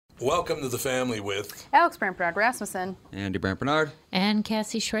Welcome to the family with Alex Brant-Bernard Rasmussen, Andy Brant-Bernard, and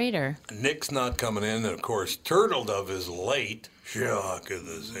Cassie Schrader. Nick's not coming in, and of course, Turtle Dove is late. Shock of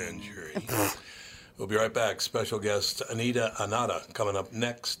the century. We'll be right back. Special guest Anita Anand coming up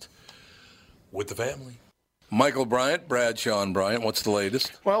next with the family. Michael Bryant, Bradshaw and Bryant, what's the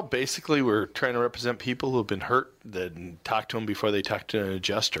latest? Well, basically, we're trying to represent people who have been hurt, then talk to them before they talk to an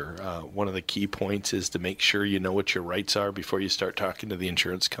adjuster. One of the key points is to make sure you know what your rights are before you start talking to the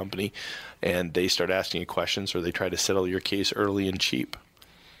insurance company, and they start asking you questions or they try to settle your case early and cheap.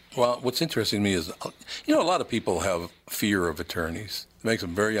 Well, what's interesting to me is, a lot of people have fear of attorneys. It makes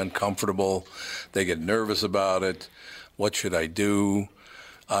them very uncomfortable. They get nervous about it. What should I do?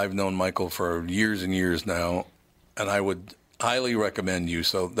 I've known Michael for years and years now, and I would highly recommend you.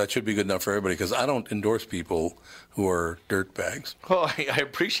 So that should be good enough for everybody, because I don't endorse people who are dirtbags. Well, I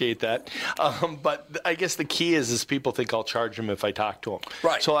appreciate that. But I guess the key is people think I'll charge them if I talk to them.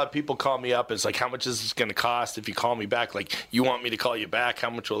 Right. So a lot of people call me up. It's like, how much is this going to cost if you call me back? Like, you want me to call you back? How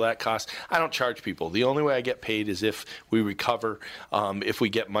much will that cost? I don't charge people. The only way I get paid is if we recover, if we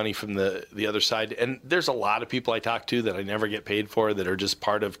get money from the other side. And there's a lot of people I talk to that I never get paid for that are just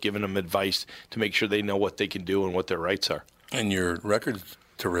part of giving them advice to make sure they know what they can do and what their rights are. And your record's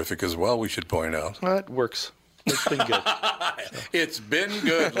terrific as well, we should point out. Well, it works. It's been good. It's been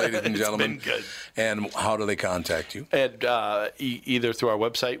good, ladies and gentlemen. It's been good. And how do they contact you? And either through our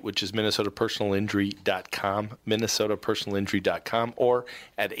website, which is minnesotapersonalinjury.com, minnesotapersonalinjury.com, or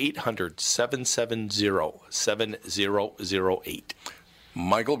at 800-770-7008.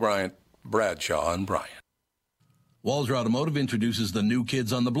 Michael Bryant, Bradshaw and Bryant. Walzer Automotive introduces the new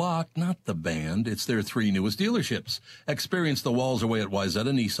kids on the block, not the band. It's their 3 newest dealerships. Experience the Walzer way at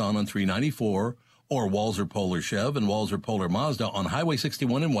Wayzata Nissan on 394, or Walzer Polar Chev and Walzer Polar Mazda on Highway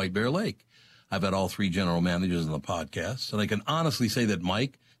 61 in White Bear Lake. I've had all 3 general managers on the podcast, and I can honestly say that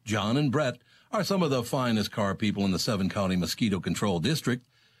Mike, John, and Brett are some of the finest car people in the 7-county mosquito control district.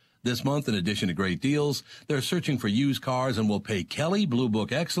 This month, in addition to great deals, they're searching for used cars and will pay Kelly Blue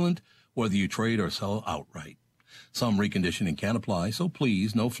Book Excellent, whether you trade or sell outright. Some reconditioning can apply, so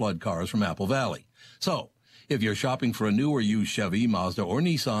please, no flood cars from Apple Valley. So, if you're shopping for a new or used Chevy, Mazda, or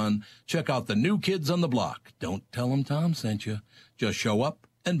Nissan, check out the new kids on the block. Don't tell them Tom sent you. Just show up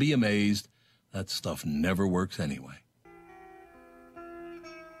and be amazed. That stuff never works anyway.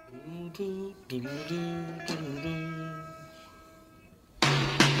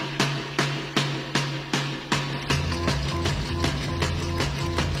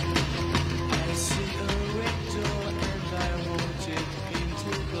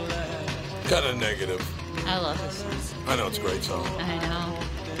 Kind of negative. I love this song. I know it's a great song. I know.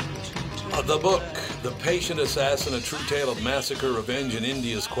 The book, The Patient Assassin, A True Tale of Massacre, Revenge, and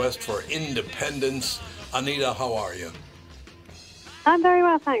India's Quest for Independence. Anita, how are you? I'm very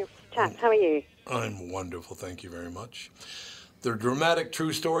well, thanks, chaps. How are you? I'm wonderful, thank you very much. The dramatic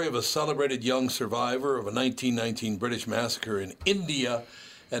true story of a celebrated young survivor of a 1919 British massacre in India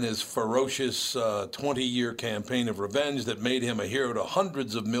and his ferocious 20-year campaign of revenge that made him a hero to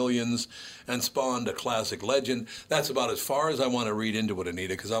hundreds of millions and spawned a classic legend. That's about as far as I want to read into it,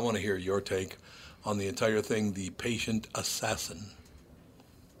 Anita, because I want to hear your take on the entire thing, The Patient Assassin.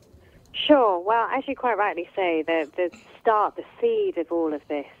 Sure. Well, as you quite rightly say, the seed of all of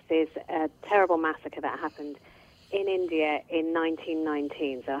this is a terrible massacre that happened in India in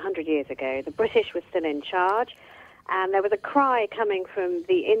 1919, so 100 years ago. The British were still in charge. And there was a cry coming from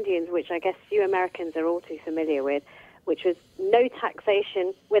the Indians, which I guess you Americans are all too familiar with, which was no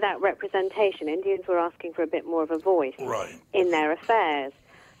taxation without representation. Indians were asking for a bit more of a voice in their affairs.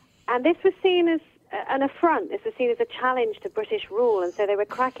 And this was seen as an affront. This was seen as a challenge to British rule, and so they were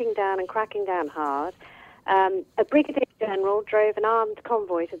cracking down hard. A brigadier general drove an armed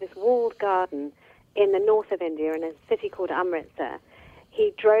convoy to this walled garden in the north of India in a city called Amritsar.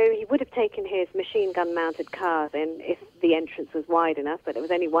 He would have taken his machine gun-mounted cars in if the entrance was wide enough, but there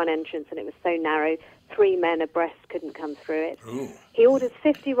was only one entrance and it was so narrow, 3 men abreast couldn't come through it. Ooh. He orders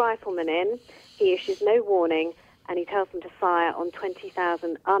 50 riflemen in, he issues no warning, and he tells them to fire on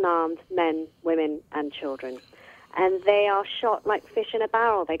 20,000 unarmed men, women, and children. And they are shot like fish in a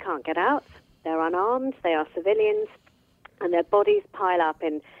barrel. They can't get out, they're unarmed, they are civilians, and their bodies pile up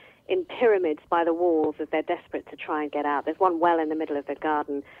in pyramids by the walls as they're desperate to try and get out. There's one well in the middle of the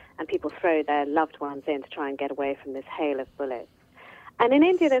garden, and people throw their loved ones in to try and get away from this hail of bullets. And in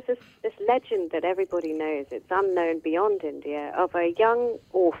India, there's this legend that everybody knows, it's unknown beyond India, of a young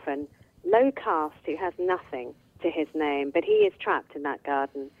orphan, low caste, who has nothing to his name, but he is trapped in that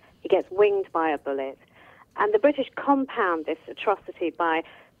garden. He gets winged by a bullet. And the British compound this atrocity by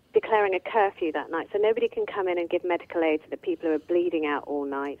declaring a curfew that night, so nobody can come in and give medical aid to the people who are bleeding out all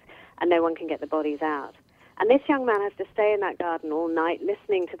night, and no one can get the bodies out. And this young man has to stay in that garden all night,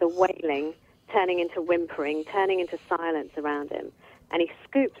 listening to the wailing, turning into whimpering, turning into silence around him. And he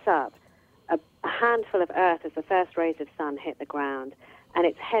scoops up a handful of earth as the first rays of sun hit the ground, and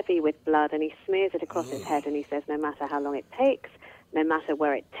it's heavy with blood, and he smears it across his head, and he says, no matter how long it takes, no matter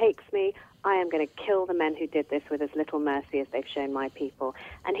where it takes me, I am going to kill the men who did this with as little mercy as they've shown my people.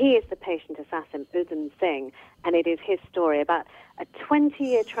 And he is the patient assassin, Udham Singh, and it is his story about a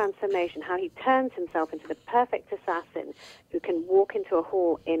 20-year transformation, how he turns himself into the perfect assassin who can walk into a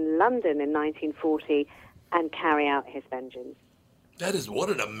hall in London in 1940 and carry out his vengeance. That is, what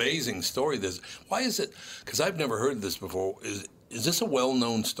an amazing story this. Why is it, because I've never heard this before, is this a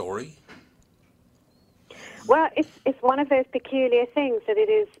well-known story? Well, it's one of those peculiar things that it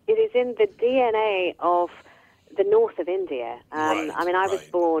is in the DNA of the north of India. I was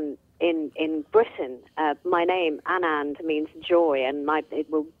born in Britain. My name, Anand, means joy, and it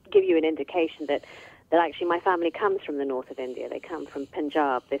will give you an indication that actually my family comes from the north of India. They come from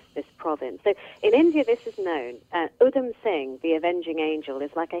Punjab, this province. So in India, this is known. Udham Singh, the avenging angel, is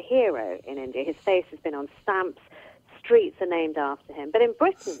like a hero in India. His face has been on stamps. Streets are named after him. But in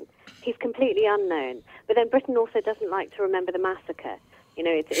Britain, he's completely unknown. But then Britain also doesn't like to remember the massacre. You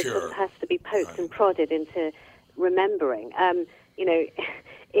know, it just has to be poked and prodded into remembering.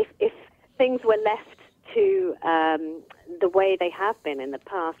 If things were left to the way they have been in the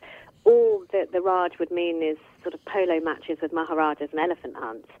past, all that the Raj would mean is sort of polo matches with Maharajas and elephant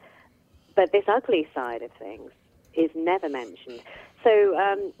hunts. But this ugly side of things is never mentioned.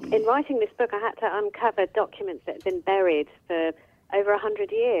 So in writing this book, I had to uncover documents that had been buried for over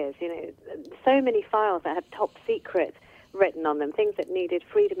 100 years. You know, so many files that had top secret written on them, things that needed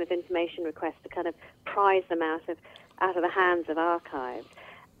freedom of information requests to kind of prize them out of the hands of archives.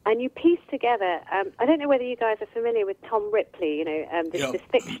 And you piece together, I don't know whether you guys are familiar with Tom Ripley, you know, this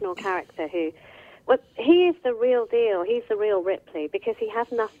fictional character who, well, he is the real deal. He's the real Ripley because he has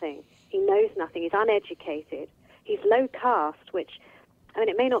nothing. He knows nothing. He's uneducated. He's low caste, which, I mean,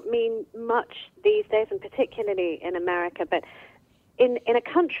 it may not mean much these days, and particularly in America, but in a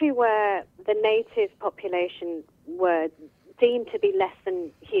country where the native population were deemed to be less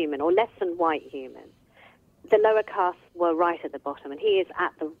than human or less than white human, the lower castes were right at the bottom, and he is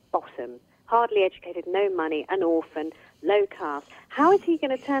at the bottom, hardly educated, no money, an orphan, low caste. How is he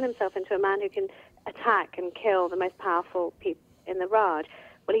going to turn himself into a man who can attack and kill the most powerful people in the Raj?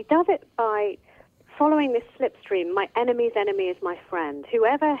 Well, he does it by following this slipstream. My enemy's enemy is my friend.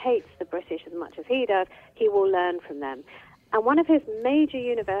 Whoever hates the British as much as he does, he will learn from them. And one of his major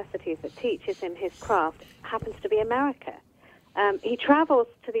universities that teaches him his craft happens to be America. He travels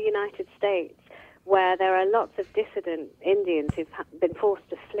to the United States, where there are lots of dissident Indians who've been forced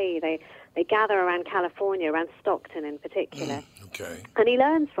to flee. They gather around California, around Stockton in particular. Okay. And he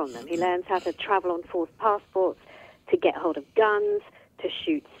learns from them. He learns how to travel on false passports, to get hold of guns, to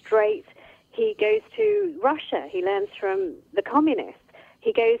shoot straight. He goes to Russia. He learns from the communists.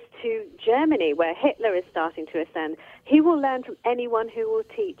 He goes to Germany, where Hitler is starting to ascend. He will learn from anyone who will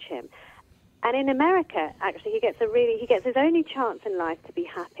teach him. And in America, actually, he gets his only chance in life to be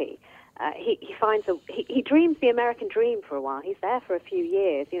happy. He dreams the American dream for a while. He's there for a few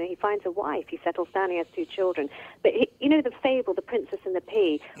years. You know, he finds a wife. He settles down. He has 2 children. But you know the fable, The Princess and the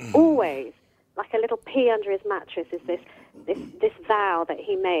Pea. Always, like a little pea under his mattress, is this vow that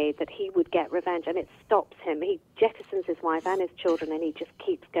he made that he would get revenge, and it stops him. He jettisons his wife and his children, and he just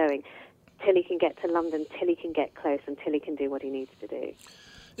keeps going till he can get to London, till he can get close, until he can do what he needs to do.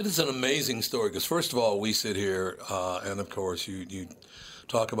 It is an amazing story because, first of all, we sit here, and of course, you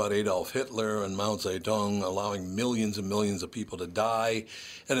talk about Adolf Hitler and Mao Zedong allowing millions and millions of people to die,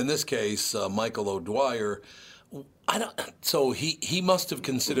 and in this case, Michael O'Dwyer. So he must have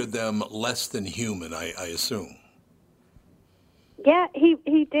considered them less than human, I assume. Yeah,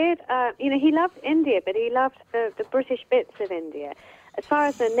 he did. He loved India, but he loved the British bits of India. As far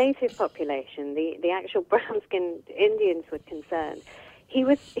as the native population, the actual brown-skinned Indians were concerned,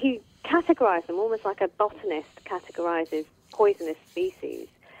 he categorized them almost like a botanist categorizes poisonous species,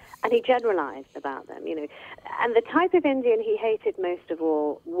 and he generalized about them. You know, and the type of Indian he hated most of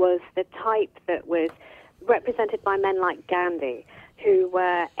all was the type that was represented by men like Gandhi, who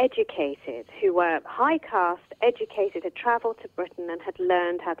were educated, who were high caste, educated, had traveled to Britain and had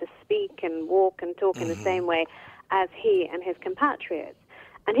learned how to speak and walk and talk in the same way as he and his compatriots.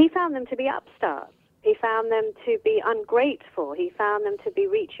 And he found them to be upstarts. He found them to be ungrateful. He found them to be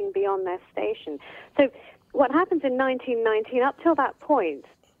reaching beyond their station. So what happens in 1919, up till that point,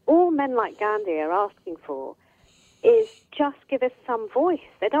 all men like Gandhi are asking for is just give us some voice.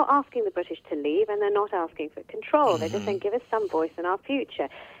 They're not asking the British to leave, and they're not asking for control. They're just saying, give us some voice in our future.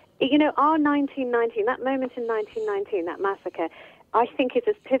 You know, our 1919, that moment in 1919, that massacre, I think is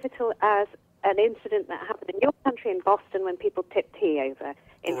as pivotal as an incident that happened in your country in Boston when people tipped tea over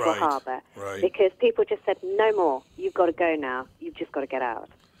in Pearl Harbor. Right. Because people just said, no more. You've got to go now. You've just got to get out.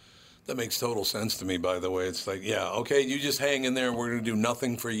 That makes total sense to me, by the way. It's like, yeah, okay, you just hang in there and we're going to do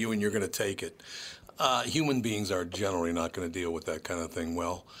nothing for you and you're going to take it. Human beings are generally not going to deal with that kind of thing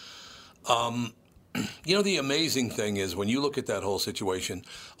well. You know, the amazing thing is when you look at that whole situation,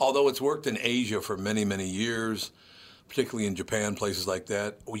 although it's worked in Asia for many, many years, particularly in Japan, places like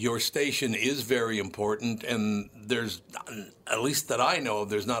that, your station is very important, and there's, at least that I know of,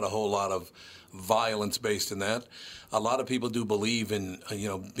 there's not a whole lot of violence based in that. A lot of people do believe in, you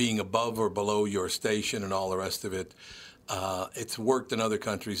know, being above or below your station and all the rest of it. It's worked in other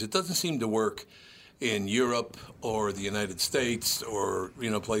countries. It doesn't seem to work in Europe or the United States or, you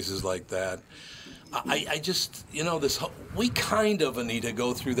know, places like that. I just, you know, we kind of, Anita,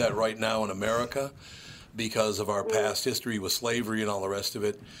 go through that right now in America because of our past history with slavery and all the rest of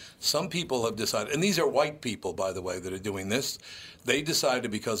it. Some people have decided, and these are white people, by the way, that are doing this. They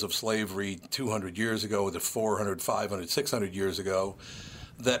decided because of slavery 200 years ago, to 400, 500, 600 years ago,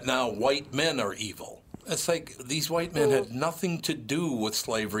 that now white men are evil. It's like these white men had nothing to do with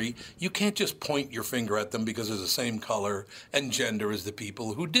slavery. You can't just point your finger at them because they're the same color and gender as the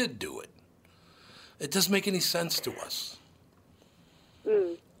people who did do it. It doesn't make any sense to us.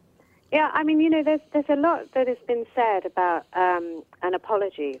 Yeah, I mean, you know, there's a lot that has been said about an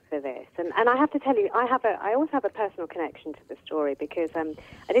apology for this, and I have to tell you, I always have a personal connection to the story because I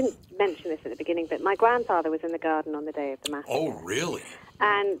didn't mention this at the beginning, but my grandfather was in the garden on the day of the massacre. Oh, really?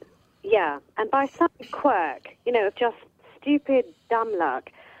 And yeah, and by some quirk, you know, of just stupid dumb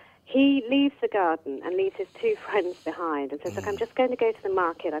luck, he leaves the garden and leaves his two friends behind and says, "Look, I'm just going to go to the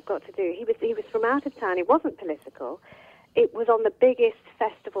market. I've got to do." He was from out of town. He wasn't political. It was on the biggest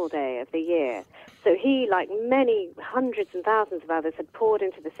festival day of the year. So he, like many hundreds and thousands of others, had poured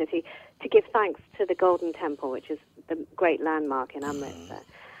into the city to give thanks to the Golden Temple, which is the great landmark in Amritsar.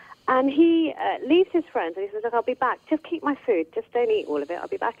 And he leaves his friends and he says, "Look, I'll be back. Just keep my food. Just don't eat all of it. I'll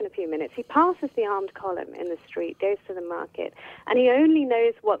be back in a few minutes." He passes the armed column in the street, goes to the market, and he only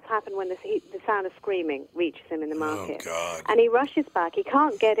knows what's happened when the sound of screaming reaches him in the market. Oh, God. And he rushes back. He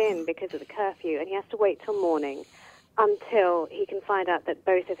can't get in because of the curfew, and he has to wait till morning until he can find out that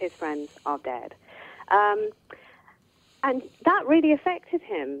both of his friends are dead. And that really affected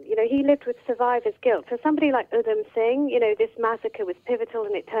him. You know, he lived with survivor's guilt. For somebody like Udham Singh, you know, this massacre was pivotal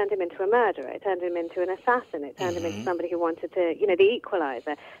and it turned him into a murderer. It turned him into an assassin. It turned him into somebody who wanted to, you know, the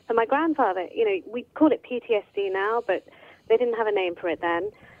equalizer. For my grandfather, you know, we call it PTSD now, but they didn't have a name for it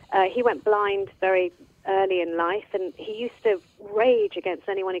then. He went blind very early in life, and he used to rage against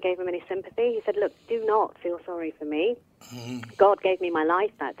anyone who gave him any sympathy. He said, "Look, do not feel sorry for me. God gave me my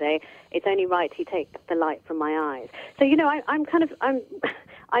life that day. It's only right he takes the light from my eyes." So, you know,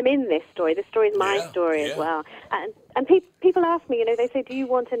 I'm in this story. This story is my story as well. And people ask me, you know, they say, "Do you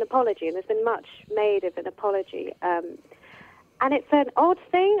want an apology?" And there's been much made of an apology. And it's an odd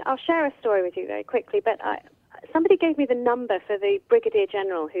thing. I'll share a story with you very quickly, but somebody gave me the number for the brigadier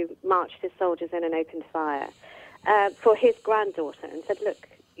general who marched his soldiers in and opened fire for his granddaughter and said, "Look,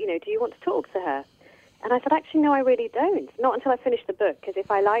 you know, do you want to talk to her?" And I said, "Actually, no, I really don't. Not until I finish the book, because if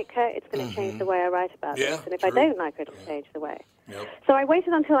I like her, it's going to change the way I write about this. And if I don't like her, it'll change the way." Yep. So I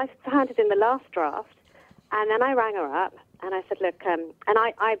waited until I handed in the last draft, and then I rang her up, and I said, "Look," and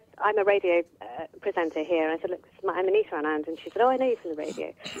I'm a radio presenter here, and I said, "Look, I'm Anita Anand," and she said, "Oh, I know you from the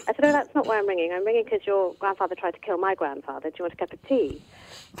radio." I said, "Oh, that's not why I'm ringing. I'm ringing because your grandfather tried to kill my grandfather. Do you want a cup of tea?"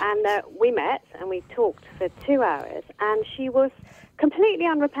 And we met, and we talked for 2 hours, and she was completely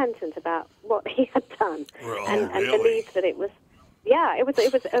unrepentant about what he had done, and believed that it was, it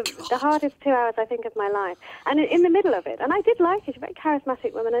was the hardest 2 hours, I think, of my life. And in the middle of it, and I did like her, she's a very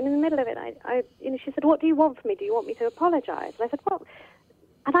charismatic woman, and in the middle of it, I she said, "What do you want from me? Do you want me to apologize?" And I said, "Well,"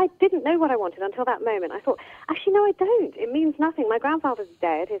 and I didn't know what I wanted until that moment. I thought, actually, no, I don't. It means nothing. My grandfather's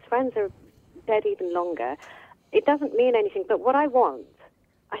dead. His friends are dead even longer. It doesn't mean anything. But what I want,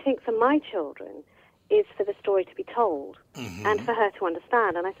 I think, for my children, is for the story to be told and for her to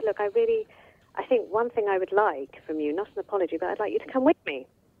understand. And I said, "Look, I think one thing I would like from you, not an apology, but I'd like you to come with me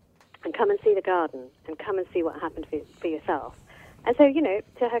and come and see the garden and come and see what happened for yourself." And so, you know,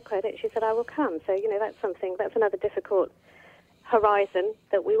 to her credit, she said, "I will come." So, you know, that's another difficult horizon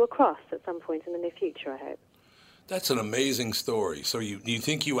that we will cross at some point in the near future, I hope. That's an amazing story. So you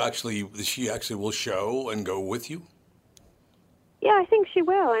think she actually will show and go with you? Yeah, I think she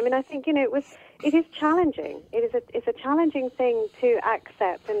will. I mean, I think, you know, it is challenging. It's a challenging thing to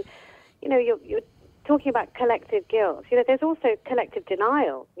accept. And, you're talking about collective guilt. There's also collective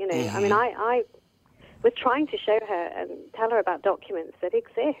denial. I mean, I was trying to show her and tell her about documents that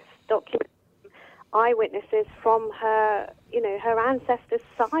exist, documents, eyewitnesses from her, her ancestors'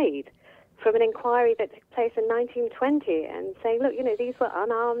 side, from an inquiry that took place in 1920, and saying, look, these were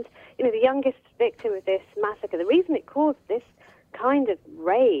unarmed, the youngest victim of this massacre. The reason it caused this kind of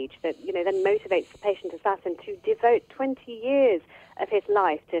rage that, then motivates the patient assassin to devote 20 years of his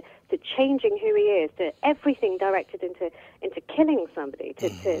life to changing who he is, to everything directed into killing somebody, to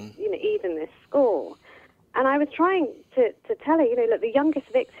even this score. And I was trying to tell her, look, the youngest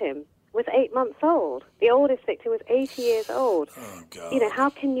victim was 8 months old. The oldest victim was 80 years old. Oh, God. How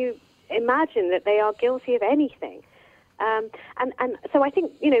can you imagine that they are guilty of anything? And so I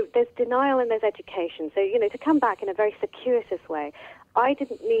think, there's denial and there's education. So, to come back in a very circuitous way, I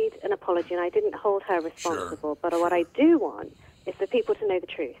didn't need an apology and I didn't hold her responsible. But what I do want is for people to know the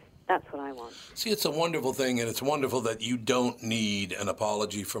truth. That's what I want. See, it's a wonderful thing, and it's wonderful that you don't need an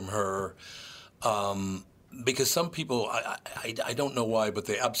apology from her. Because some people, I don't know why, but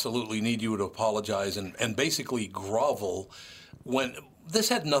they absolutely need you to apologize and basically grovel when this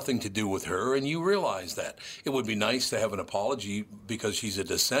had nothing to do with her, and you realize that. It would be nice to have an apology because she's a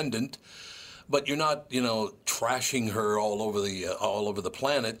descendant, but you're not, trashing her all over the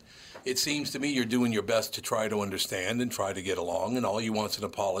planet. It seems to me you're doing your best to try to understand and try to get along, and all you want is an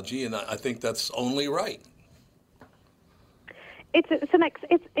apology, and I think that's only right. It's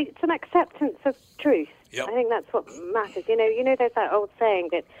an acceptance of truth. Yep. I think that's what matters. There's that old saying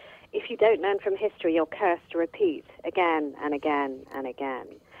that if you don't learn from history, you're cursed to repeat again and again and again.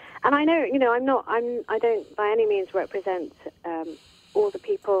 And I know, I don't by any means represent all the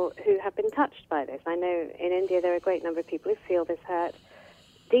people who have been touched by this. I know in India there are a great number of people who feel this hurt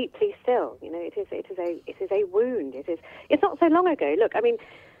deeply still. It is a wound. It's not so long ago. Look, I mean,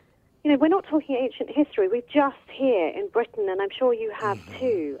 we're not talking ancient history. We've just here in Britain, and I'm sure you have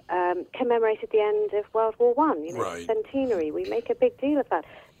too, commemorated the end of World War I, right. Centenary. We make a big deal of that.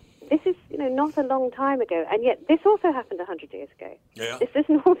 This is, not a long time ago, and yet this also happened 100 years ago. Yeah. This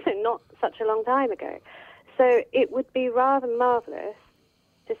is also not such a long time ago. So it would be rather marvelous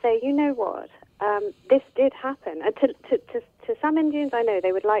to say, you know what, this did happen. And to some Indians, I know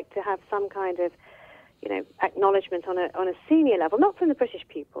they would like to have some kind of acknowledgement on a senior level, not from the British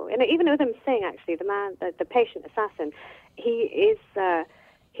people. And even with them saying, actually, the patient assassin, he's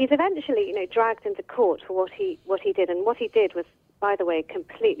eventually, dragged into court for what he did, and what he did was, by the way,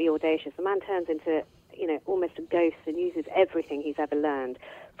 completely audacious. The man turns into, almost a ghost and uses everything he's ever learned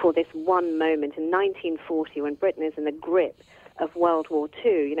for this one moment in 1940 when Britain is in the grip of World War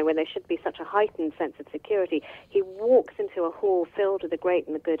II, when there should be such a heightened sense of security. He walks into a hall filled with the great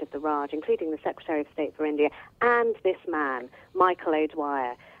and the good of the Raj, including the Secretary of State for India, and this man, Michael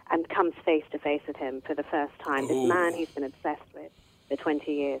O'Dwyer, and comes face to face with him for the first time. This man he's been obsessed with for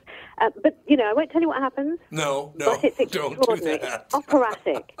 20 years. But, I won't tell you what happens. No, but it's extraordinary. Don't do that. It's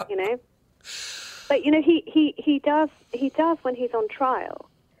operatic, But, he does when he's on trial.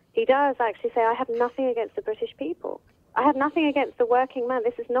 He does actually say, I have nothing against the British people. I have nothing against the working man.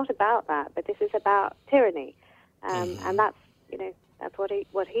 This is not about that, but this is about tyranny. And that's, that's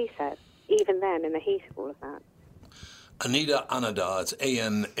what he said, even then, in the heat of all of that. Anita Anand, it's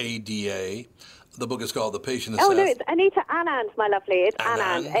Anada. The book is called The Patient Assassin. Oh, no, it's Anita Anand, my lovely. It's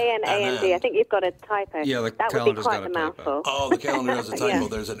Anand, A-N-A-N-D. I think you've got a typo. Yeah, that would be quite a mouthful. Oh, the calendar has a typo. Yeah.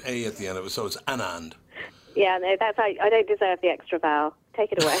 There's an A at the end of it, so it's Anand. Yeah, no, I don't deserve the extra vowel.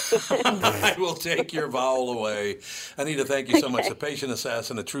 Take it away. I will take your vowel away. Anita, thank you so much. The Patient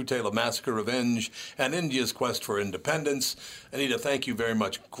Assassin, A True Tale of Massacre, Revenge, and India's Quest for Independence. Anita, thank you very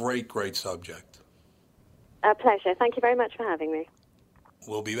much. Great, great subject. A pleasure. Thank you very much for having me.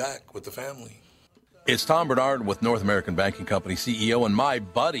 We'll be back with the family. It's Tom Bernard with North American Banking Company CEO and my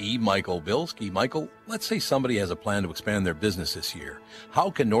buddy, Michael Bilski. Michael, let's say somebody has a plan to expand their business this year. How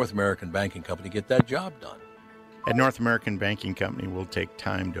can North American Banking Company get that job done? At North American Banking Company, we'll take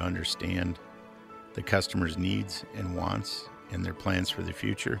time to understand the customer's needs and wants and their plans for the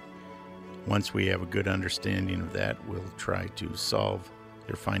future. Once we have a good understanding of that, we'll try to solve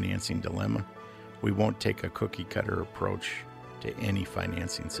their financing dilemma. We won't take a cookie-cutter approach to any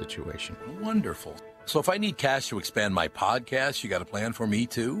financing situation. Wonderful. So if I need cash to expand my podcast, you got a plan for me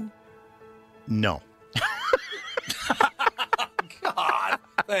too? No. God,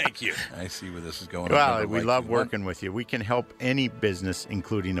 thank you. I see where this is going. Well, we love working with you. We can help any business,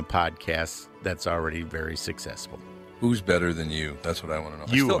 including a podcast that's already very successful. Who's better than you? That's what I want to know.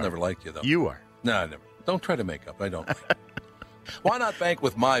 You I still are. never liked you, though. You are. No, I never. Don't try to make up. I don't. Why not bank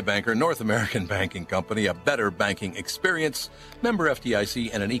with my banker, North American Banking Company, a better banking experience, member FDIC,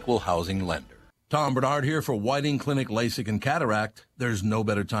 and an equal housing lender. Tom Bernard here for Whiting Clinic LASIK and Cataract. There's no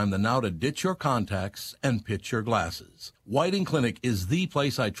better time than now to ditch your contacts and pitch your glasses. Whiting Clinic is the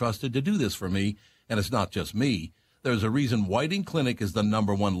place I trusted to do this for me, and it's not just me. There's a reason Whiting Clinic is the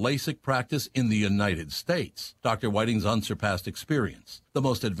 #1 LASIK practice in the United States. Dr. Whiting's unsurpassed experience, the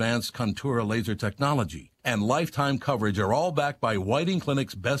most advanced Contura laser technology, and lifetime coverage are all backed by Whiting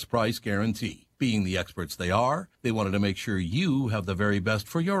Clinic's best price guarantee. Being the experts they are, they wanted to make sure you have the very best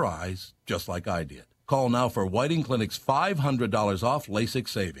for your eyes, just like I did. Call now for Whiting Clinic's $500 off LASIK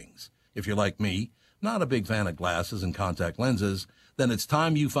savings. If you're like me, not a big fan of glasses and contact lenses, then it's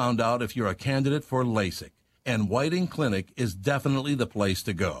time you found out if you're a candidate for LASIK. And Whiting Clinic is definitely the place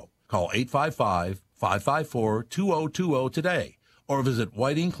to go. Call 855-554-2020 today or visit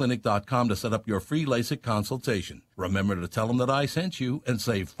whitingclinic.com to set up your free LASIK consultation. Remember to tell them that I sent you and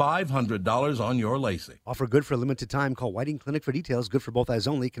save $500 on your LASIK. Offer good for a limited time. Call Whiting Clinic for details. Good for both eyes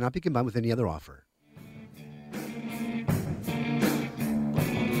only. Cannot be combined with any other offer.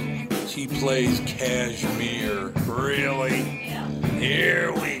 She plays Kashmir. Really? Yeah.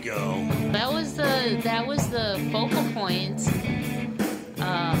 Here we go. That was the focal point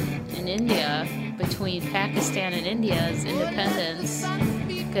in India between Pakistan and India's independence,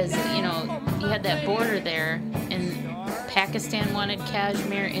 because you had that border there, and Pakistan wanted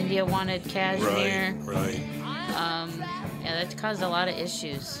Kashmir, India wanted Kashmir. Right. Yeah, that caused a lot of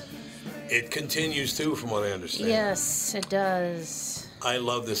issues. It continues too, from what I understand. Yes, it does. I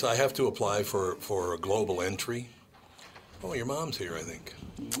love this. I have to apply for a global entry. Oh, your mom's here, I think.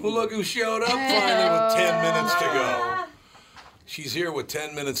 Well, look who showed up finally with 10 minutes to go. She's here with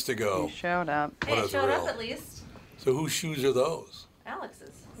 10 minutes to go. You showed up. What Hey, a showed thrill. up at least. So whose shoes are those?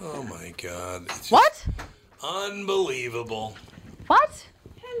 Alex's. Oh, my God. It's just What? unbelievable. What?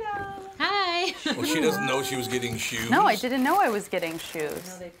 Hello. Hi. Well, she doesn't know she was getting shoes. No, I didn't know I was getting shoes.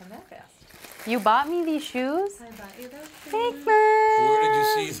 No, they come that fast. You bought me these shoes? I bought you those shoes. Thanks, Where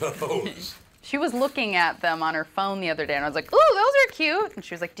Mom. did you see those? She was looking at them on her phone the other day, and I was like, "Ooh, those are cute." And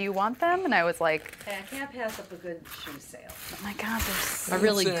she was like, "Do you want them?" And I was like, Hey, I can't pass up a good shoe sale. "Oh my God, they're so, A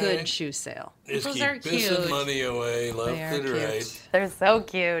really That's good it. shoe sale. Just Those keep are pissing cute. money away left They are and cute. right. they're so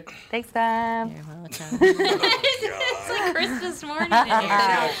cute." Thanks, Mom. You're welcome. It's like Christmas morning in here.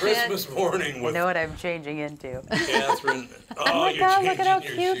 Yeah, Christmas morning I with know what I'm changing into. Catherine. Oh, Oh my you're God, changing look at how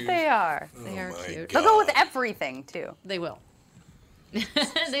your cute shoes. they are. They are Oh, my cute. They'll go with God. everything too. They will.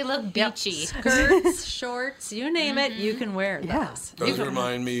 They look beachy. Skirts, shorts, you name it, you can wear those. Those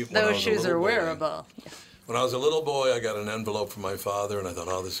remind me when I Those was a shoes little are boy. wearable. When I was a little boy, I got an envelope from my father, and I thought,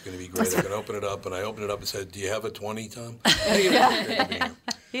 oh, this is going to be great. I can open it up, and I opened it up and said, do you have a 20, Tom?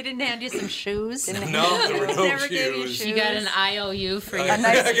 He didn't hand you some shoes? No, there were no Never gave you shoes. shoes. You got an IOU for I your got an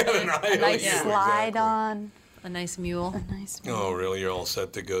IOU. A nice slide exactly. on. A nice mule. Nice. Oh, really? You're all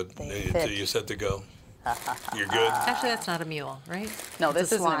set to go? fit. You're set to go? You're good? Actually, that's not a mule, right? No, It's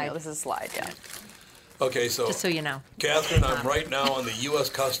this a isn't slide. a meal. This is a slide. Yeah. Okay, so, Just so you know. Catherine, I'm right now on the U.S.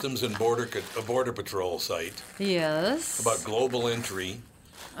 Customs and Border Patrol site Yes. about global entry.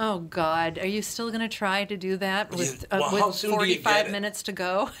 Oh, God. Are you still going to try to do that with, Well, how with soon do you get 45 it? minutes to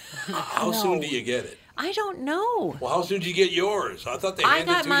go? How soon do you get it? I don't know. Well, how soon did you get yours? I thought they I handed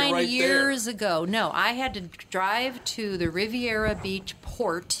got it to mine you right years ago. No, I had to drive to the Riviera Beach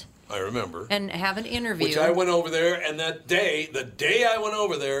port there. I remember. and have an interview. Which I went over there, and that day, the day I went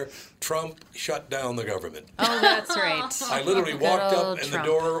over there, Trump shut down the government. Oh, that's right. I literally walked up, old and Trump. the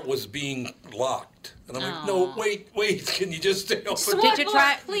door was being locked. And I'm like, no, wait, can you just stay open? Did you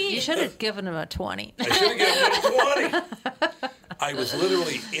try? please. You should have given him a 20. I should have given him a 20. I was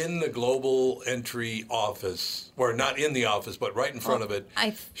literally in the global entry office, or not in the office, but right in front of it.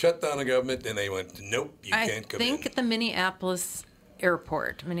 Shut down the government, and they went, nope, you can't come in. I think the Minneapolis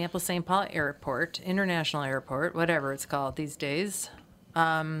Airport, Minneapolis-St. Paul Airport, International Airport, whatever it's called these days.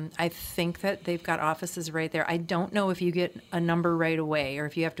 I think that they've got offices right there. I don't know if you get a number right away or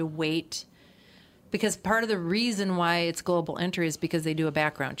if you have to wait. Because part of the reason why it's global entry is because they do a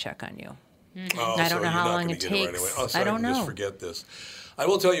background check on you. Oh, I don't so know you're how not long gonna it get right takes. away. Oh, sorry, I don't know. Just forget this. I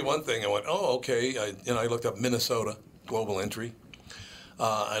will tell you one thing. I went, oh, okay. I looked up Minnesota, global entry.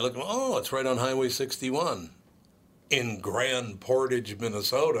 I looked, oh, it's right on Highway 61 in Grand Portage,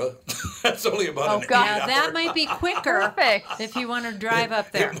 Minnesota. That's only about an 8 Yeah, hour. that might be quicker. Perfect. If you want to drive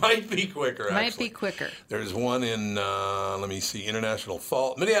up there. It might be quicker, actually. Might be quicker. There's one in, let me see, International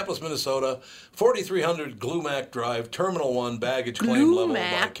Falls, Minneapolis, Minnesota, 4300 Glumac Drive, Terminal 1, baggage claim level by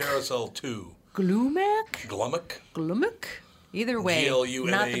Glumac? Carousel 2. Glumac? Glummack? Glumac? Either way, not the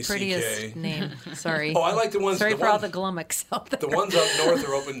G-L-U-N-A-C-K. prettiest name. Sorry. Oh, I like the ones. Sorry the for all ones, the Glummox out there. The ones up north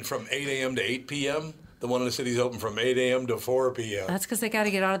are open from 8 a.m. to 8 p.m. The one in the city's open from 8 a.m. to 4 p.m. That's because they got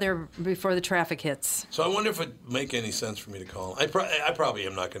to get out of there before the traffic hits. So I wonder if it'd make any sense for me to call. I probably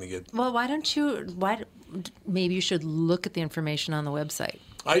am not going to get. Well, why don't you? Maybe you should look at the information on the website.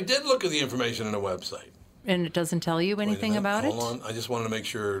 I did look at the information on the website. And it doesn't tell you anything about it? Hold on. I just wanted to make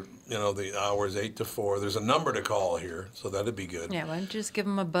sure, the hours 8 to 4. There's a number to call here, so that'd be good. Yeah, why don't you just give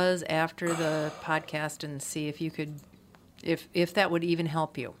them a buzz after the podcast and see if you could, if that would even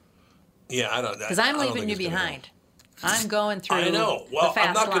help you. Yeah, I don't. Because I'm leaving you behind. I'm going through. I know. Well, the fast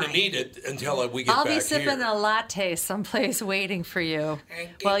I'm not going to line. need it until we get back here. I'll be sipping a latte someplace waiting for you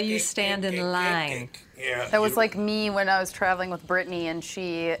while you stand in line. Yeah. That was like me when I was traveling with Brittany, and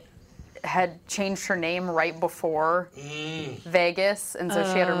she had changed her name right before Vegas, and so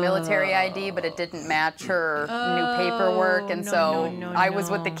she had her military ID, but it didn't match her new paperwork, and I was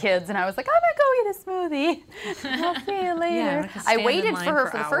with the kids, and I was like, I'm gonna go eat a smoothie. I'll see you later. Yeah, I waited for her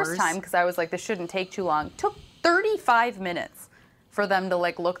for for the first hours. time because I was like, this shouldn't take too long. Took 35 minutes for them to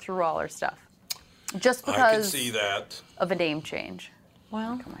look through all her stuff, just I can because see that. of a name change.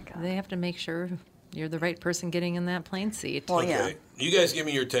 Well, Oh my God. they have to make sure you're the right person getting in that plane seat. Well, Okay. yeah. You guys give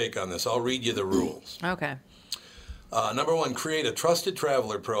me your take on this. I'll read you the rules. Okay. Number 1, create a trusted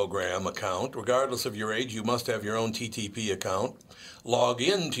traveler program account. Regardless of your age, you must have your own TTP account. Log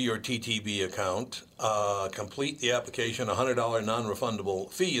into your TTP account. Complete the application. A $100 non-refundable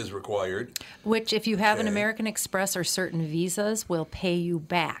fee is required. Which, if you have an Okay. American Express or certain visas, will pay you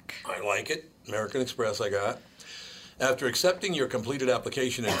back. I like it. American Express I got. After accepting your completed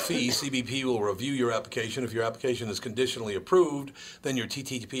application and fee, CBP will review your application. If your application is conditionally approved, then your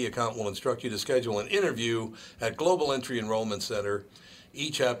TTP account will instruct you to schedule an interview at Global Entry Enrollment Center.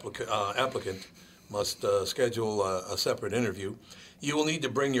 Each applicant must schedule a separate interview. You will need to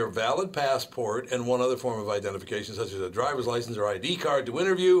bring your valid passport and one other form of identification, such as a driver's license or ID card, to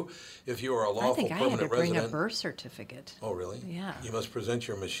interview. If you are a I lawful think I had to permanent bring resident. a birth certificate. Oh, really? Yeah. You must present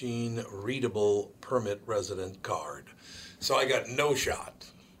your machine-readable permit resident card. So I got no shot.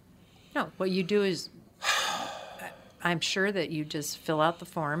 No, what you do is, I'm sure that you just fill out the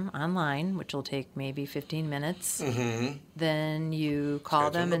form online, which will take maybe 15 minutes. Mm-hmm. Then you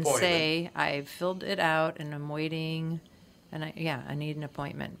call Schedule them an and appointment. say, I've filled it out and I'm waiting, and I need an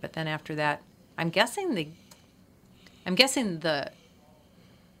appointment. But then after that, I'm guessing the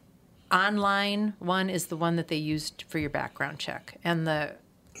online one is the one that they used for your background check, and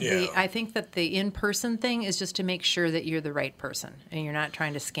I think that the in-person thing is just to make sure that you're the right person and you're not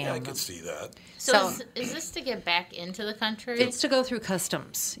trying to scam Yeah, I them. could see that. So is this to get back into the country? It's to go through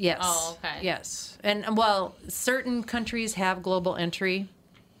customs, yes. Oh, okay. Yes. And, well, certain countries have global entry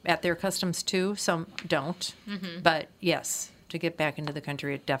at their customs, too. Some don't. Mm-hmm. But, yes, to get back into the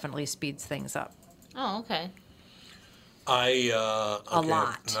country, it definitely speeds things up. Oh, okay. Okay, A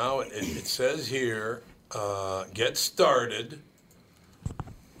lot. Now it says here, get started.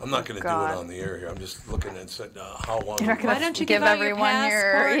 I'm not going to do it God. on the air here. I'm just looking and said how long. You're not gonna Why don't you give give out your everyone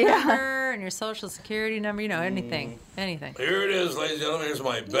your- passport yeah. number and your social security number, anything. Anything. Here it is, ladies and gentlemen. Here's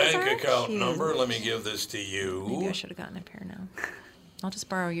my bank are account cute. number. Let me give this to Maybe you. I should have gotten a pair now. I'll just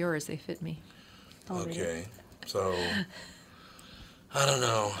borrow yours. They fit me. Okay, so I don't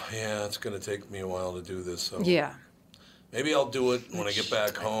know. Yeah, it's going to take me a while to do this. So Yeah. maybe I'll do it when I get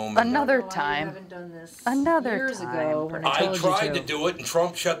back home. Another time. done this Another years time. ago when I I told tried you to do it, and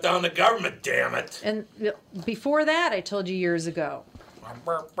Trump shut down the government. Damn it! And before that, I told you years ago.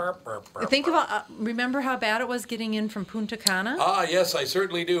 Think about, remember how bad it was getting in from Punta Cana? Ah, yes, I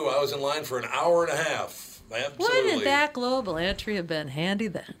certainly do. I was in line for an hour and a half. Absolutely. Wouldn't that global entry have been handy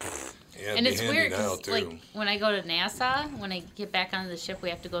then? Yeah, it'd And be it's handy weird now, because, too. like, when I go to Nassau, when I get back onto the ship, we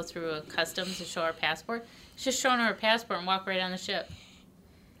have to go through a customs to show our passport. It's just showing our passport and walk right on the ship.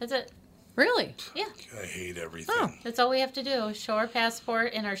 That's it. Really? Yeah, I hate everything. Oh. that's all we have to do. Show our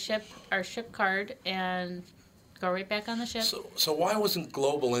passport and our ship card, and go right back on the ship. So why wasn't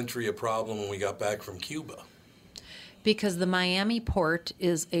global entry a problem when we got back from Cuba? Because the Miami port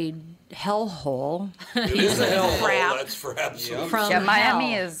is a hellhole. It is a hellhole. Crap. That's for absolute. From Yeah,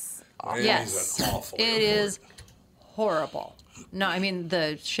 Miami hell. is. Miami's Yes. an awful It airport. is horrible. No, I mean,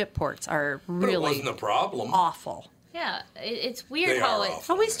 the ship ports are But it really wasn't a problem. awful. Yeah, it's weird They how are it.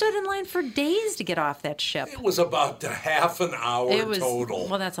 awful. Oh, we stood in line for days to get off that ship. It was about a half an hour It was total.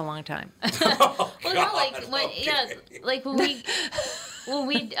 well, that's a long time. Well, no, God, like when, yeah, okay. like when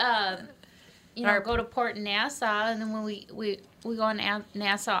we Our- go to Port Nassau, and then when we go on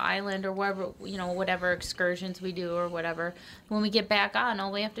Nassau Island or wherever, whatever excursions we do or whatever. When we get back on,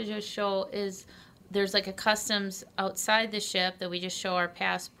 all we have to just show is there's like a customs outside the ship that we just show our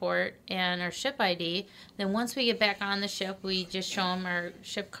passport and our ship ID. Then once we get back on the ship, we just show them our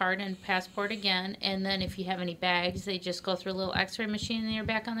ship card and passport again. And then if you have any bags, they just go through a little X-ray machine and you're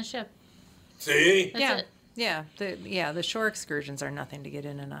back on the ship. See? That's it. Yeah, the shore excursions are nothing to get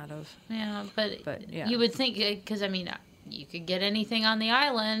in and out of. Yeah, but yeah. you would think, because I mean, you could get anything on the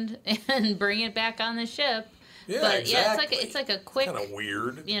island and bring it back on the ship. Yeah, but exactly. yeah, it's like a quick, Kind of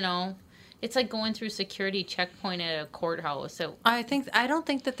weird. you know, it's like going through security checkpoint at a courthouse. So I don't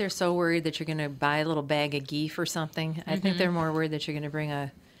think that they're so worried that you're going to buy a little bag of geef or something. I think they're more worried that you're going to bring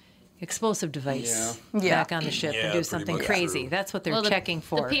a explosive device back on the ship Yeah, and do pretty something much crazy. true. That's what they're checking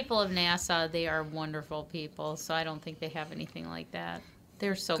for. The people of NASA, they are wonderful people, so I don't think they have anything like that.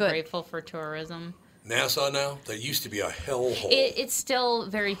 They're so Good. grateful for tourism. NASA now, that used to be a hellhole. It's still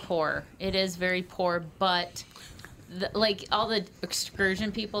very poor. It is very poor, but like all the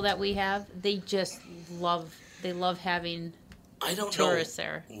excursion people that we have, they just love having I don't tourists know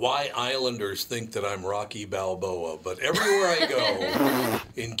there. why islanders think that I'm Rocky Balboa, but everywhere I go,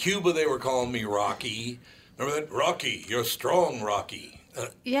 in Cuba they were calling me Rocky. Remember that? Rocky, you're strong, Rocky.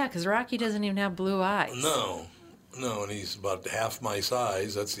 Yeah, because Rocky doesn't even have blue eyes. No, and he's about half my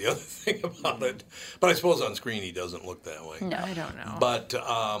size. That's the other thing about it. But I suppose on screen he doesn't look that way. No, I don't know. But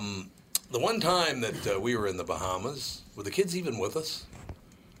the one time that we were in the Bahamas, were the kids even with us?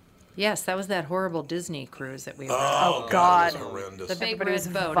 Yes, that was that horrible Disney cruise that we were on. Oh, God. It was horrendous. The big Everybody red was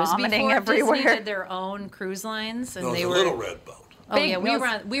boat. It was vomiting before everywhere. Disney did their own cruise lines, and No, it they was were a little red boat. Oh Big yeah, we were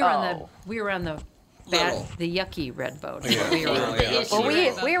on the Little. the yucky red boat. Yeah. We were on. Yeah. Well,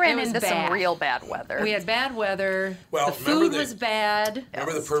 we ran It was into bad. some real bad weather. We had bad weather. Well, the remember food the- was bad.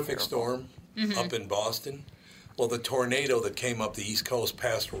 Remember the was perfect storm up in Boston? Well, the tornado that came up the East Coast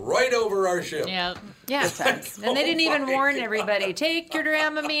passed right over our ship. Yeah. Yeah, and they didn't even my warn God. everybody. Take your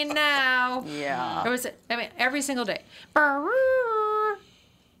Dramamine now. Yeah. There was, every single day.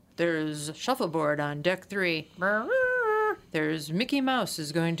 There's shuffleboard on deck 3. There's Mickey Mouse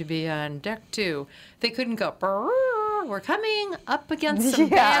is going to be on deck 2. They couldn't go. We're coming up against some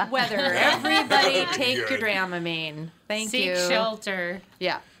bad weather. Everybody take your Good. Dramamine. Thank Seek you. shelter.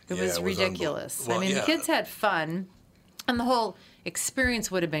 Yeah, it Yeah, was it was ridiculous. unbelievable. I mean, Well, the yeah. kids had fun, and the whole experience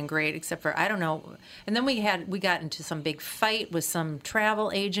would have been great, except for I don't know. And then we got into some big fight with some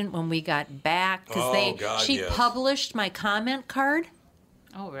travel agent when we got back Oh, God, she yes. published my comment card.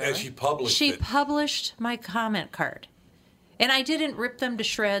 Oh, really? And she published She it. published my comment card. And I didn't rip them to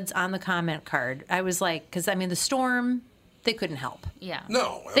shreds on the comment card. I was like, because I mean, the storm, they couldn't help. Yeah.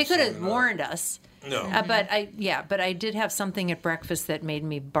 No. They could have absolutely not. warned us. No. But I did have something at breakfast that made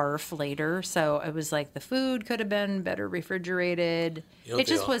me barf later. So I was like, the food could have been better refrigerated. You know It what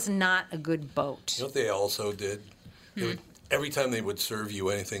they just all- was not a good boat. You know what they also did? They would, every time they would serve you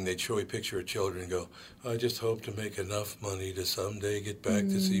anything, they'd show a picture of children and go, I just hope to make enough money to someday get back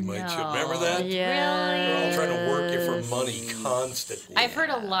to see my children. Remember that? They're all trying to work you for money constantly. I've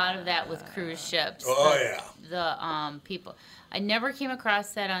heard a lot of that with cruise ships. Oh, yeah. The people. I never came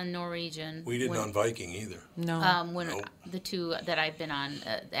across that on Norwegian. We didn't on Viking either. No. When Nope. the two that I've been on,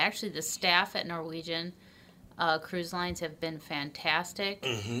 actually the staff at Norwegian cruise lines have been fantastic.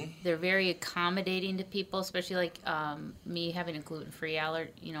 Mm-hmm. They're very accommodating to people, especially like me having a gluten-free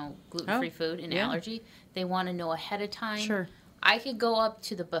gluten-free food and yeah. allergy. They want to know ahead of time. Sure. I could go up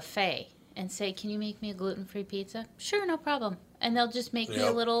to the buffet and say, "Can you make me a gluten-free pizza?" Sure, no problem. And they'll just make me a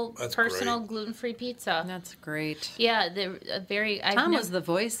Yep, little that's personal great. gluten-free pizza. That's great. Yeah, they're very. Tom was the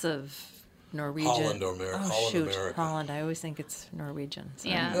voice of Norwegian. Holland or America. Oh, Holland, shoot. America. Holland. I always think it's Norwegian. So.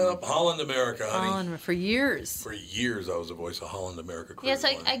 Yeah. Nope, Holland, America, honey. Holland for years. For years, I was the voice of Holland, America cruise Yes,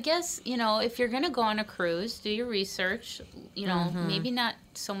 line. I guess, if you're going to go on a cruise, do your research. Maybe not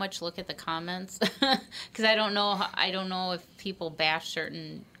so much look at the comments because I don't know if people bash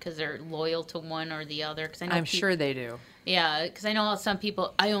certain because they're loyal to one or the other. Cause I know I'm sure they do. Yeah, because I know how some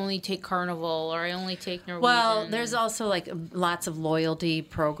people, I only take Carnival or I only take Norwegian. Well, there's also like lots of loyalty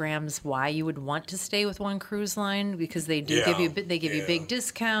programs why you would want to stay with one cruise line because they do give you big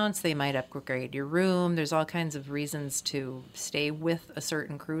discounts. They might upgrade your room. There's all kinds of reasons to stay with a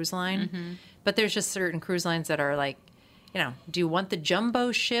certain cruise line. Mm-hmm. But there's just certain cruise lines that are like, do you want the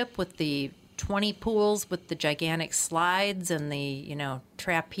jumbo ship with the 20 pools with the gigantic slides and the,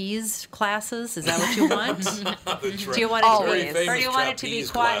 trapeze classes? Is that what you want? Do you want it to, or do you want it to be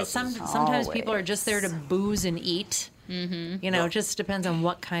quiet? Sometimes people are just there to booze and eat. Mm-hmm. It just depends on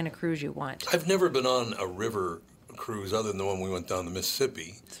what kind of cruise you want. I've never been on a river cruise other than the one we went down the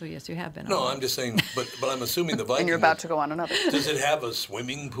Mississippi. So yes, you have been. No, on I'm just saying, but I'm assuming the Viking. And you're about to go on another. Does it have a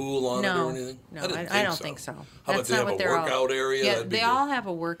swimming pool on it No, or anything? no, didn't I don't think so. How about That's they not have what a they're all- workout area? Yeah, That'd be they good. all have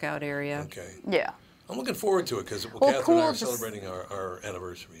a workout area. Okay. Yeah. I'm looking forward to it because Well, Catherine and I pool are just- celebrating our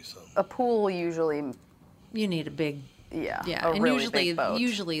anniversary. So A pool usually, You need a big, yeah, yeah, a and really usually, big boat.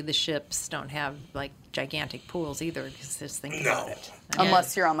 usually the ships don't have like gigantic pools either. Because just think No. about it. I mean,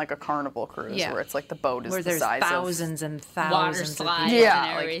 Unless you're on like a carnival cruise Yeah. where it's like the boat is where the there's size thousands and thousands Water of slides people. yeah,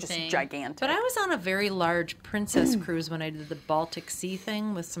 and like everything. just gigantic. But I was on a very large princess cruise when I did the Baltic Sea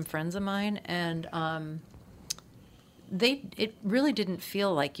thing with some friends of mine, and it really didn't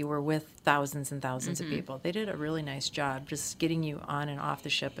feel like you were with thousands and 1000s of people. They did a really nice job just getting you on and off the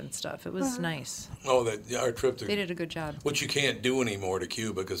ship and stuff. It was nice. our trip They to did a good job. which you can't do anymore to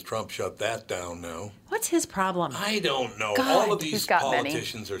Cuba because Trump shut that down now. What's his problem? I don't know. God, All of he's these got many.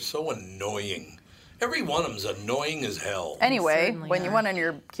 politicians are so annoying. Every one of them's annoying as hell. Anyway, certainly when you are. went on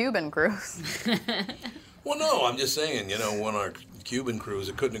your Cuban cruise, Well, no, I'm just saying, when our Cuban cruise,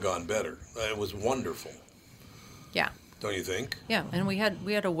 it couldn't have gone better. It was wonderful, Yeah. don't you think? Yeah, and we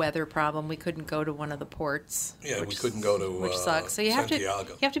had a weather problem. We couldn't go to one of the ports. Yeah, we couldn't go to which sucks. So you have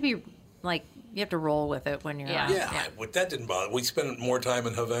Santiago. to be like you have to roll with it when you're Yeah. on. Yeah, but that didn't bother. We spent more time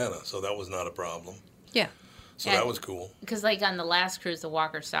in Havana, so that was not a problem. Yeah. So Yeah. that was cool. Because, like, on the last cruise, the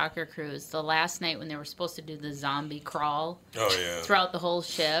Walker Stalker cruise, the last night when they were supposed to do the zombie crawl Oh, yeah. throughout the whole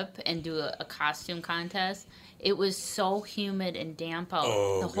ship and do a costume contest, it was so humid and damp out.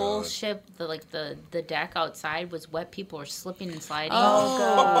 Oh, the whole God. ship, the deck outside was wet. People were slipping and sliding. Oh,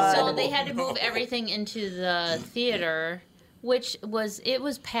 God. So they had to move everything into the theater, which was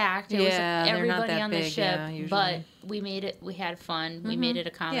packed. It was Yeah, they're not everybody that on the big, ship, yeah, usually. but we made it. We had fun. We made it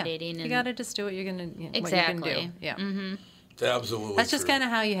Yeah. accommodating. You and got to just do what you're gonna. What you Exactly. can do. Yeah. It's absolutely That's just true. kind of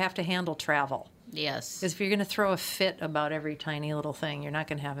how you have to handle travel. Yes. Because if you're going to throw a fit about every tiny little thing, you're not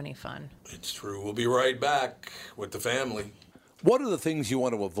going to have any fun. It's true. We'll be right back with the family. What are the things you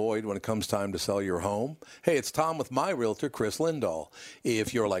want to avoid when it comes time to sell your home? Hey, it's Tom with my realtor, Chris Lindahl.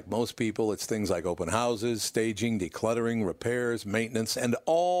 If you're like most people, it's things like open houses, staging, decluttering, repairs, maintenance, and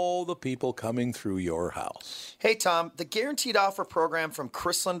all the people coming through your house. Hey, Tom, the Guaranteed Offer program from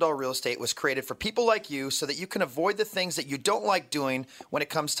Chris Lindahl Real Estate was created for people like you so that you can avoid the things that you don't like doing when it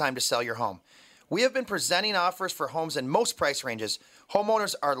comes time to sell your home. We have been presenting offers for homes in most price ranges.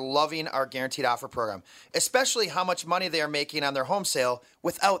 Homeowners are loving our Guaranteed Offer program, especially how much money they are making on their home sale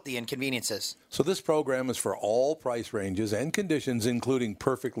without the inconveniences. So this program is for all price ranges and conditions, including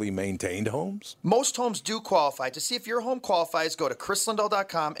perfectly maintained homes? Most homes do qualify. To see if your home qualifies, go to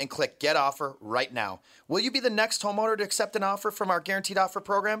chrislindahl.com and click Get Offer right now. Will you be the next homeowner to accept an offer from our Guaranteed Offer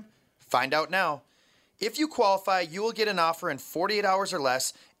program? Find out now. If you qualify, you will get an offer in 48 hours or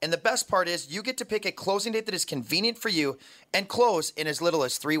less, and the best part is you get to pick a closing date that is convenient for you and close in as little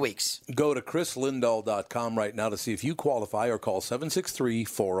as 3 weeks. Go to chrislindahl.com right now to see if you qualify or call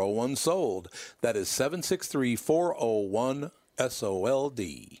 763-401-SOLD. That is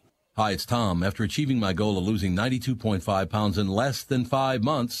 763-401-SOLD. Hi, it's Tom. After achieving my goal of losing 92.5 pounds in less than 5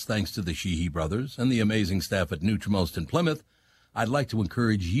 months, thanks to the Sheehy brothers and the amazing staff at Nutrimost in Plymouth, I'd like to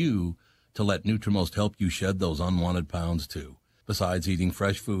encourage you to let Nutrimost help you shed those unwanted pounds too. Besides eating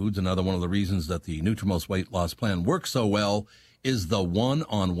fresh foods, another one of the reasons that the Nutrimost weight loss plan works so well is the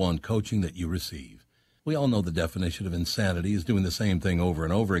one-on-one coaching that you receive. We all know the definition of insanity is doing the same thing over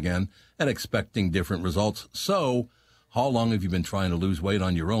and over again and expecting different results. So, how long have you been trying to lose weight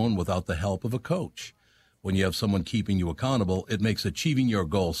on your own without the help of a coach? When you have someone keeping you accountable, it makes achieving your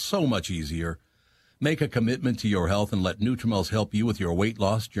goal so much easier. Make a commitment to your health and let Nutrimost help you with your weight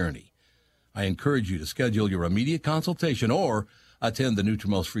loss journey. I encourage you to schedule your immediate consultation or attend the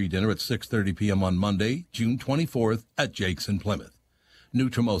Nutrimost free dinner at 6:30 p.m. on Monday, June 24th at Jake's in Plymouth.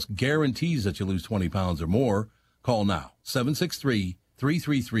 Nutrimost guarantees that you lose 20 pounds or more. Call now,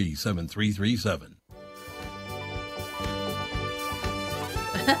 763-333-7337.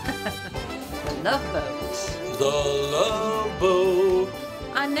 Love Boat. The Love Boat.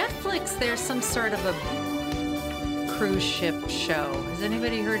 On Netflix, there's some sort of a cruise ship show. Has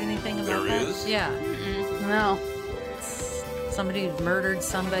anybody heard anything about There that? is? Yeah. No. Somebody murdered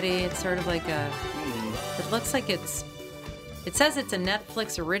somebody. It's sort of like a. It looks like it's. It says it's a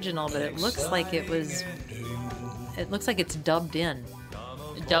Netflix original, but it looks like it was. It looks like it's dubbed in.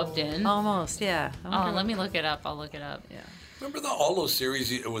 Dubbed in. Almost, yeah. Oh, let me look it up. I'll look it up. Yeah. Remember all those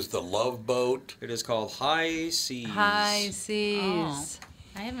series? It was The Love Boat. It is called High Seas. High Seas. Oh,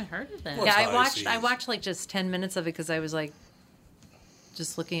 I haven't heard of that. What's Yeah, High I Seas? watched like just 10 minutes of it because I was like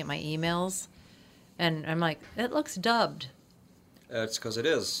just looking at my emails, and I'm like, it looks dubbed. It's because it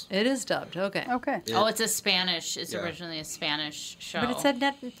is. It is dubbed. Okay. Okay. Oh, it's a Spanish. It's Yeah. originally a Spanish show. But it said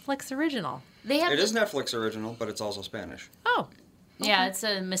Netflix original. they have It is Netflix original, but it's also Spanish. Oh. Yeah, it's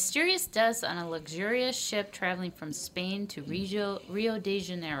a mysterious death on a luxurious ship traveling from Spain to Rio de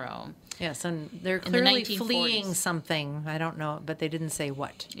Janeiro. Yes, and they're In the clearly 1940s. fleeing something. I don't know, but they didn't say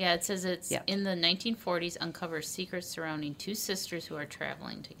what. Yeah, it says it's Yep. in the 1940s uncovers secrets surrounding two sisters who are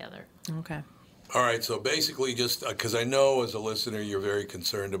traveling together. Okay. All right, so basically just because I know as a listener you're very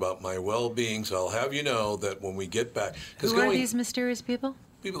concerned about my well-being, so I'll have you know that when we get back... Who are these mysterious people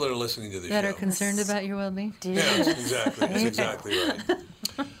People that are listening to the that show. are concerned about your well-being? Yes, exactly. That's exactly right.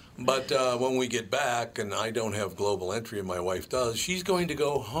 But when we get back, and I don't have global entry and my wife does, she's going to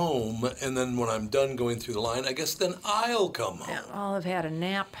go home, and then when I'm done going through the line, I guess then I'll come home. Yeah, I'll have had a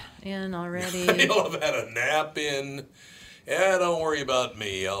nap in already. You'll have had a nap in. Yeah, don't worry about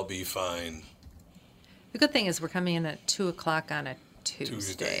me. I'll be fine. The good thing is we're coming in at 2 o'clock on a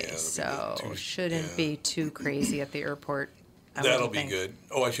Tuesday, yeah, so Tuesday, shouldn't be too crazy at the airport. I That'll wouldn't be think. good.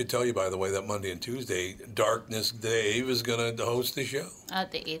 Oh, I should tell you, by the way, that Monday and Tuesday, Darkness Dave is going to host the show.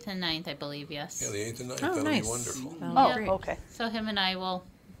 The 8th and 9th, I believe, yes. Yeah, the 8th and 9th. Oh, That'll nice. be wonderful. Oh, okay. So him and I will,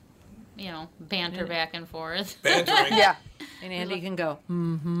 banter back and forth. Bantering. Yeah. And Andy can go,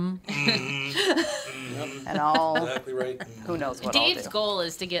 mm-hmm. And all. Exactly right. Who knows what Dave's I'll do. goal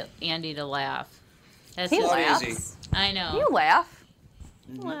is to get Andy to laugh. That's He his- laughs. easy. I know. You laugh.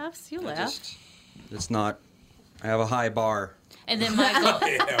 He laughs, you I laugh. just, it's not. I have a high bar. And then my goal,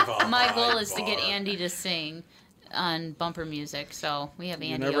 Yeah, my goal is to bar. get Andy to sing on bumper music. So we have Andy.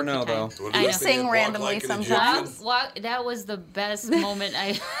 You never know, Oki time. though. What I do know. they Sing walk randomly like an sometimes. Egyptian? That was the best moment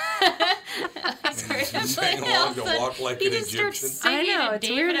I heard him Sing play. along to walk like he an just starts Egyptian? singing, I know, and it's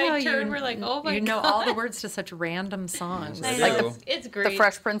Dave weird and how I turn, you, we're like, oh my you know God. all the words to such random songs. I I know, do. it's great. The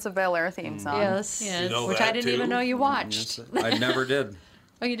Fresh Prince of Bel-Air theme song. Yes, Yes. You know which that I didn't too? even know you watched. I never did.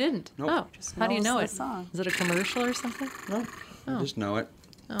 Oh, you didn't? Nope. Oh, how do you knows know the it? song. Is it a commercial or something? No, I just know it.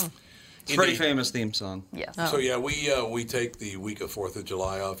 Oh, It's a pretty Indeed. famous theme song. Yes. Oh. So yeah, we take the week of 4th of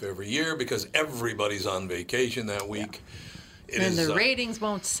July off every year because everybody's on vacation that week. It and is, the ratings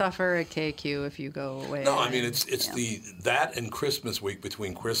won't suffer at KQ if you go away. No, I mean it's that and Christmas week,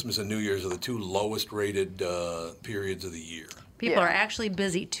 between Christmas and New Year's, are the two lowest rated periods of the year. People Yeah. are actually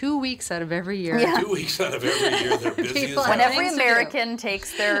busy 2 weeks out of every year. Yeah. 2 weeks out of every year, they're busy as People hell. When have every things to do. American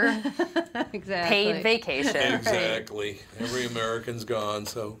takes their Exactly. paid vacation. Exactly. Every American's gone.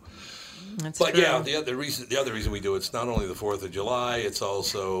 So, That's but true. yeah, the other reason we do it's not only the 4th of July, it's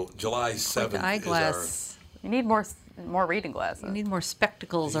also July 7th. Like the eyeglass. You need more reading glasses. You need more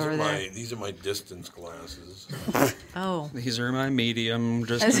spectacles over there. These are my distance glasses. Oh, These are my medium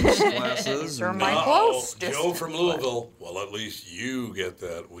distance glasses. These are my No, close Joe distance from Louisville. Well, at least you get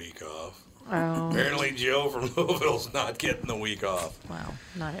that week off. oh, Apparently, Joe from Louisville's not getting the week off. wow.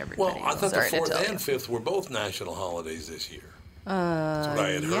 Not everybody. Well, I thought Sorry the to 4th tell and you. 5th were both national holidays this year. That's what I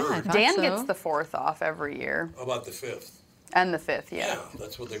had yeah, I heard. thought Dan so. gets the 4th off every year. How about the 5th? And the 5th, Yeah, yeah.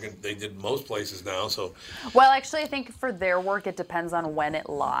 that's what they did most places now. So Well, actually, I think for their work, it depends on when it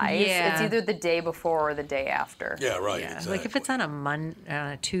lies. Yeah. It's either the day before or the day after. yeah, right. Yeah, Exactly. like if it's on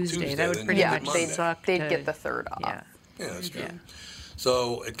a Tuesday, Tuesday, that would then pretty you Yeah, get much Monday. suck. they'd to- get the 3rd off. Yeah. Yeah, that's true. Yeah.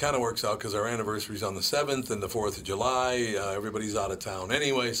 So it kind of works out because our anniversary's on the 7th and the 4th of July. Everybody's out of town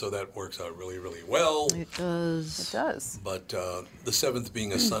anyway, so that works out really, really well. It does. It does. But the 7th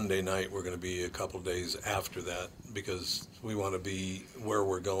being a Sunday night, we're going to be a couple days after that because we want to be where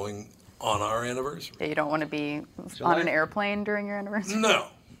we're going on our anniversary. Yeah, you don't want to be July- on an airplane during your anniversary. No.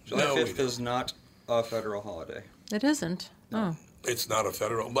 July no, we 5th don't. is not a federal holiday. It isn't. Oh. It's not a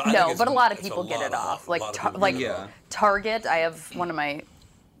federal. But I No, think but a lot of it's people get lot it of- off. a Like, lot of tar- people like get it Yeah. off. Target. I have one of my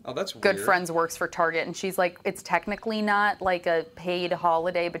Oh, that's good weird. friends works for Target, and she's like, it's technically not like a paid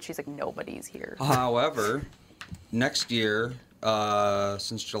holiday, but she's like, nobody's here. However, next year,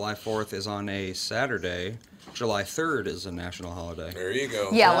 since July 4th is on a Saturday, July 3rd is a national holiday. There you go.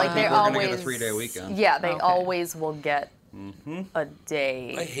 Yeah, like they People are gonna always get a 3-day weekend. Yeah, they Okay. always will get a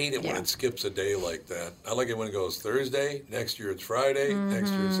day. I hate it when Yeah. it skips a day like that. I like it when it goes Thursday, next year it's Friday,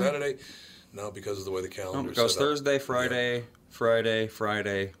 next year it's Saturday. Now because of the way the calendar It goes Thursday, Friday, Friday,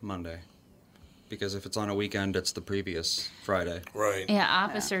 Friday, Monday. Because if it's on a weekend, it's the previous Friday. Right. Yeah,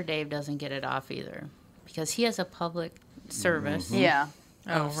 Officer Dave doesn't get it off either because he has a public service. Yeah.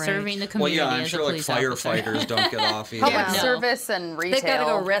 Oh, of right. serving the Well, community yeah, I'm as sure a like police officer. firefighters don't get off either. Public Yeah. No. service and retail. They've got to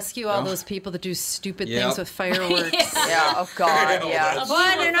go rescue all those people that do stupid Yep. things with fireworks. Yeah, oh God, yeah. that's-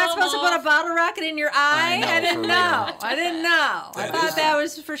 What? You're not supposed to put a bottle rocket in your eye? know, I didn't for know. real. I didn't know. I That thought is- that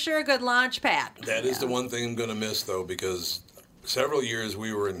was for sure a good launch pad. That is the one thing I'm going to miss, though, because several years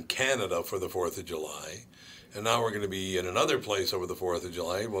we were in Canada for the 4th of July, and now we're going to be in another place over the 4th of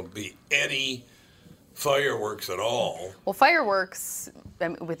July. It won't be any fireworks at all. Well, fireworks, I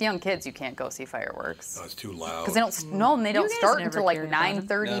mean, with young kids, you can't go see fireworks. No, it's too loud. Because they don't, no, and they don't guys start never until like cared about it.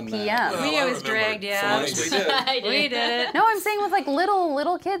 9:30 p.m. Well, We I always remember dragged you out. We did. We did it. No, I'm saying with like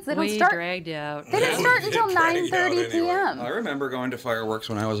little kids, they don't We start. dragged you out. They didn't Yeah, start we until did drag you out 9:30 anyway. p.m. I remember going to fireworks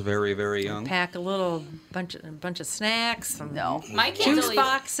when I was very, very young. Pack a little bunch of snacks. Some No, My kids juice always,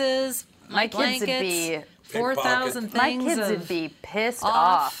 boxes. my kids would blankets, be. 4,000 My things. kids of would be pissed off.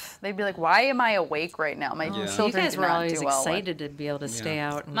 off. They'd be like, "Why am I awake right now?" My Yeah. children You guys did were not always do well. excited to be able to stay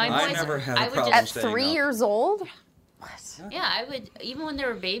out. And My go. I boys- never had I a would problem At staying 3 up. years old, Yeah, I would, even when they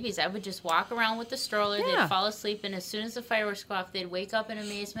were babies, I would just walk around with the stroller. Yeah. They'd fall asleep, and as soon as the fireworks go off, they'd wake up in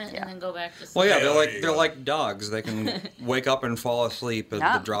amazement Yeah. and then go back to sleep. Well, yeah, Yeah, they're there you they're go. like dogs. They can wake up and fall asleep at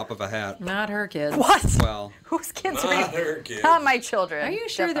Not- the drop of a hat. Not her kids. what? Well, Whose kids are Not you? her kids. Not my children. Are you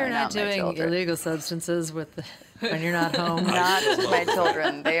sure they're Definitely not my doing children. illegal substances when you're not home? Not still my love them.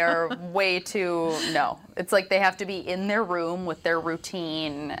 children. They are way too. No, it's like they have to be in their room with their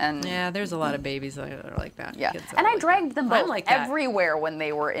routine and. Yeah, there's a lot of babies that are like that. Yeah, Kids that and are I like dragged them that. I'm both like that. everywhere when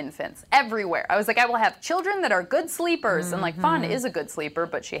they were infants. Everywhere. I was like, I will have children that are good sleepers, and like Fawn is a good sleeper,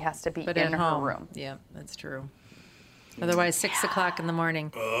 but she has to be But in at her home. room. Yeah, that's true. Otherwise, 6 o'clock in the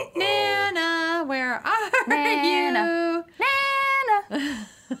morning. Nana, where are Nana. you? Nana.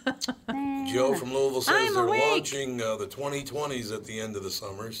 Joe from Louisville says I'm they're awake. launching the 2020s at the end of the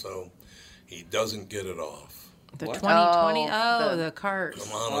summer, so he doesn't get it off. The What? 2020. Oh, Oh, the- the cars. The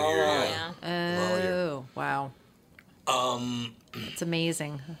model year, Yeah. Oh, wow. It's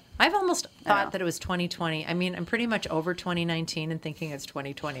amazing. I've almost thought that it was 2020. I mean, I'm pretty much over 2019 and thinking it's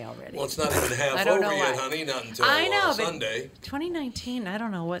 2020 already. Well, it's not even half I don't over know yet, why. honey. Not until I know, but Sunday. 2019, I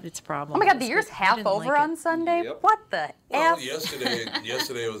don't know what its problem Oh my God, the is, year's but I half didn't over like on it. Sunday. Yep. What the Well, f?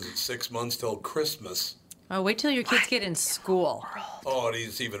 yesterday was 6 months till Christmas. Oh, wait till your kids get in school. Oh,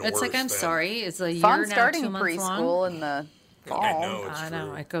 it's even worse. It's like, I'm then. sorry, it's a year Fun now, starting 2 months long. preschool in the fall. I know, it's I true.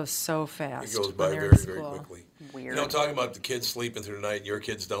 know, it goes so fast. It goes when by they're very, in very school. quickly. Weird. You know, talking about the kids sleeping through the night, and your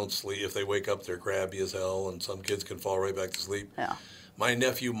kids don't sleep. If they wake up, they're crabby as hell, and some kids can fall right back to sleep. Yeah. My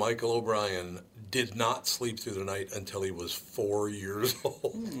nephew, Michael O'Brien, did not sleep through the night until he was 4 years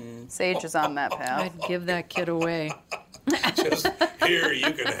old. Sage is on that path. I'd give that kid away. Just, here,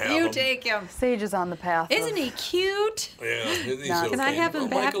 you can have You him. take him. Sage is on the path. Isn't he cute? Yeah, he's Nah, okay. Can I have him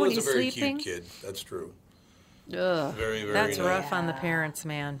back Michael when is he's a very sleeping? cute kid. That's true. Ugh, Very, very that's nice. rough on the parents,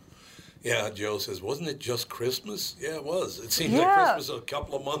 man. Yeah, Joe says, wasn't it just Christmas? Yeah, it was. It seems like Yeah. Christmas a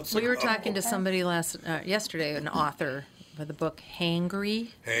couple of months We ago. were talking to somebody yesterday, an author for the book Hangry,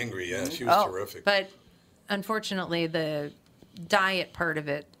 Hangry, yeah, she was terrific. but unfortunately, the diet part of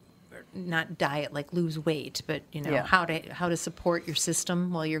it, not diet like lose weight, but you know Yeah. how to support your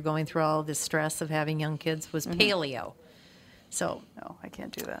system while you're going through all this stress of having young kids was paleo. So No, I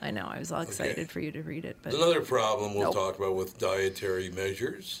can't do that. I know I was all excited for you to read it, but There's another problem we'll Nope. talk about with dietary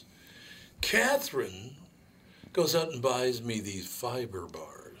measures. Catherine goes out and buys me these fiber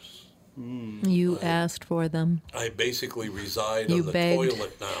bars. you asked for them. I basically reside You on the begged.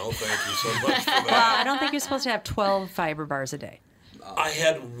 toilet now. Thank you so much for Well, that. I don't think you're supposed to have 12 fiber bars a day. I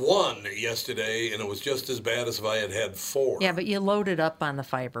had one yesterday, and it was just as bad as if I had 4. Yeah, but you loaded up on the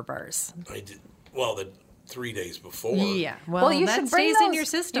fiber bars. I did. Well, the 3 days before. Yeah, well, you that should bring stays those in your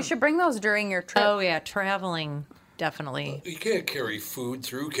system. You should bring those during your trip. Oh yeah, traveling definitely. You can't carry food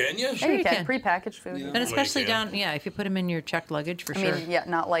through, can you? Yeah, you you can. can. Prepackaged food. And especially can. down, if you put them in your checked luggage for I sure. mean, yeah,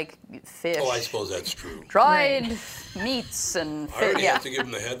 not like fish. Oh, I suppose that's true. Dried meats and I fish. already Yeah. have to give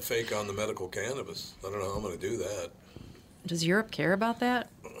them the head fake on the medical cannabis. I don't know how I'm going to do that. Does Europe care about that?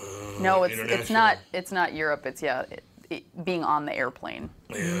 No, it's international. not. It's not Europe. It's being on the airplane.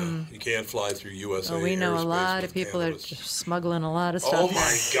 Yeah, you can't fly through USA. Oh, we know a airspace lot with of people are cannabis. just smuggling a lot of Oh stuff.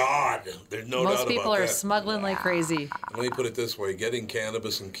 my God! There's no doubt Most people about are that. smuggling like crazy. Let me put it this way: getting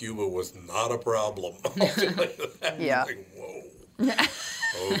cannabis in Cuba was not a problem. I'll tell you that. Yeah. Like, whoa.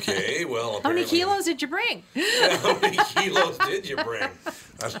 Okay, well. How many apparently- kilos did you bring? How many kilos did you bring?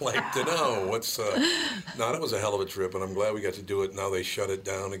 I'd like to know. What's? No, that was a hell of a trip, and I'm glad we got to do it. Now they shut it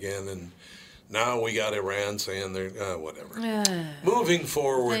down again, and now we got Iran saying they're whatever. Moving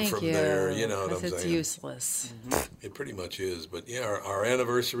forward Thank from you. there, you know what 'cause I'm it's saying. useless. It pretty much is, but yeah, our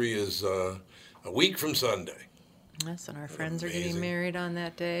anniversary is a week from Sunday. Yes, and our friends are Amazing. getting married on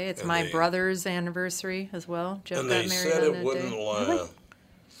that day. It's And my they- brother's anniversary as well. Jeff And got they married said on it that wouldn't day. last.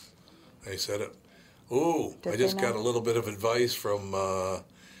 They said it. Ooh, Did I they just got not? a little bit of advice from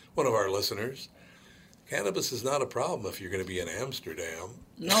one of our listeners. Cannabis is not a problem if you're going to be in Amsterdam.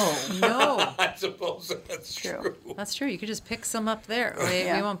 No. I suppose that's true. That's true. You could just pick some up there.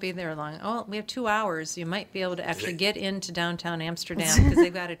 We won't be there long. Oh, we have 2 hours. You might be able to actually get into downtown Amsterdam because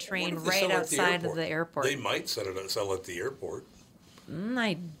they've got a train right outside of the airport. They might sell at the airport.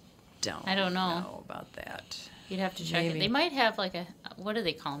 I don't know about that. You'd have to check it. They might have like what do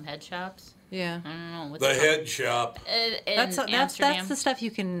they call them? Head shops? Yeah. I don't know. The head shop. That's the stuff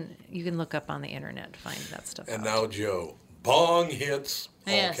you can look up on the internet to find that stuff And out. now, Joe, bong hits,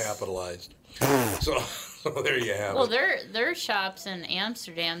 all Yes. capitalized. so there you have Well, it. their shops in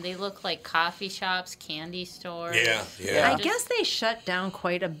Amsterdam, they look like coffee shops, candy stores. Yeah. I guess they shut down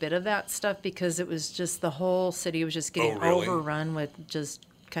quite a bit of that stuff because it was just the whole city was just getting really? overrun with just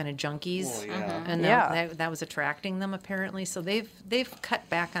kind of junkies, Well, yeah. and that was attracting them apparently. So they've cut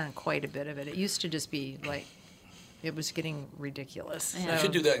back on quite a bit of it. It used to just be like it was getting ridiculous. You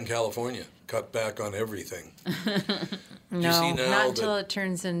should do that in California. Cut back on everything. No, not until it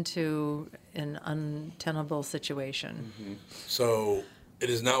turns into an untenable situation. Mm-hmm. So it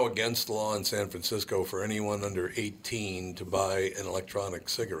is now against the law in San Francisco for anyone under 18 to buy an electronic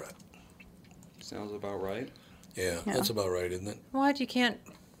cigarette. Sounds about right. Yeah, that's about right, isn't it? What? You can't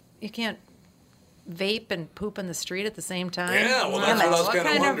vape and poop in the street at the same time? Yeah, well, that's what I was kind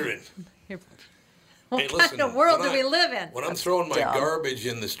of wondering. What kind of world do we live in? When I'm throwing my garbage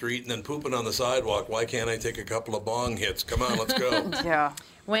in the street and then pooping on the sidewalk, why can't I take a couple of bong hits? Come on, let's go. Yeah.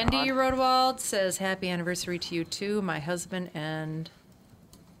 Wendy Rodewald says, happy anniversary to you too. My husband and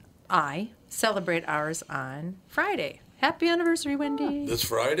I celebrate ours on Friday. Happy anniversary, Wendy. This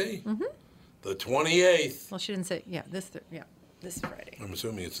Friday? Mm-hmm. The 28th. Well, she didn't say, this Friday. I'm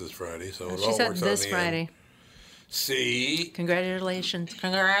assuming it's this Friday, so it She all said works this out in the Friday. end. See? Congratulations.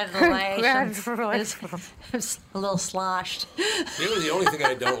 Congratulations. It's a little sloshed. You know, the only thing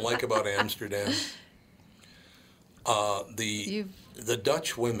I don't like about Amsterdam, the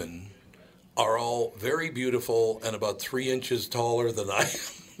Dutch women are all very beautiful and about 3 inches taller than I am.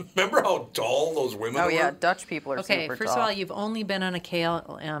 Remember how tall those women were? Oh, yeah. Dutch people are okay, super first tall. of all, you've only been on a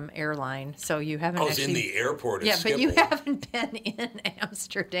KLM airline, so you haven't I was actually... in the airport at Yeah, but you Schiphol. haven't been in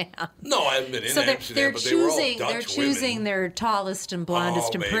Amsterdam. No, I haven't been in So Amsterdam, but they were all Dutch they're choosing women. their tallest and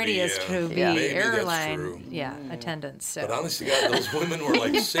blondest and maybe, prettiest yeah. to be Yeah. Maybe that's airline true. attendants. So. But honestly, God, those women were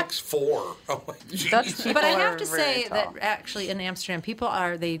like 6'4". I'm like, Jesus. But I have to are very say tall. that actually in Amsterdam, people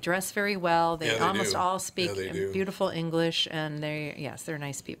they dress very well. They Yeah, they almost do. all speak Yeah, they do. beautiful English, and they're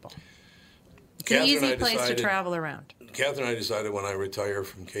nice people. It's Catherine an and easy I place to decided- travel around. Catherine and I decided when I retire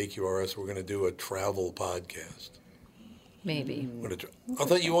from KQRS, we're going to do a travel podcast. Maybe. I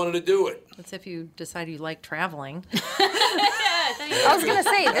thought you wanted to do it. That's if you decide you like traveling. I was going to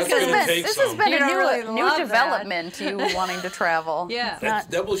say, That's gonna take this has some. been You a don't new, really new love that. development, you wanting to travel. Yeah. It's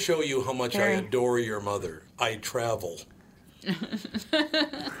not- That will show you how much I very- adore your mother. I travel.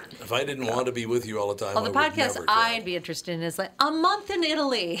 If I didn't want to be with you all the time, Well, the I would podcast never I'd travel. be interested in is like a month in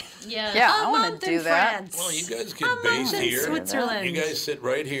Italy. Yeah. Yeah, a I want month to do in that. France. Well, you guys a get month based in here. Switzerland. You guys sit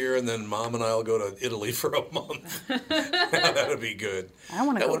right here, and then Mom and I'll go to Italy for a month. That'd be good. I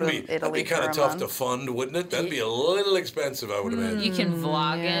want to go to That'd Italy be kind for of a tough month. to fund, wouldn't it? That'd be a little expensive, I would imagine. You can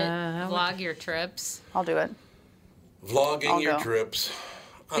vlog yeah, it, vlog your trips. I'll do it. Vlogging I'll your go. trips.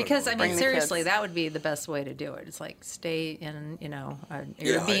 Because I Bring mean, the seriously, kids. that would be the best way to do it. It's like stay in, an Yeah, I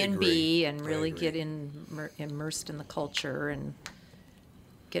Airbnb agree. and I really agree. get immersed in the culture and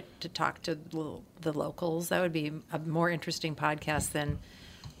get to talk to the locals. That would be a more interesting podcast than,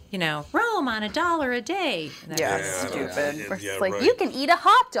 Rome on $1 a day. Yeah, Yeah, stupid. We're yeah, just like, right. you can eat a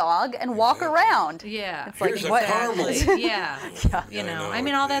hot dog and walk around. Yeah. It's like, Here's a what? caramel. Yeah. I know, I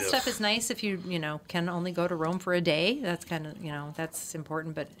mean, all that yeah. stuff is nice if you, can only go to Rome for a day. That's kind of, that's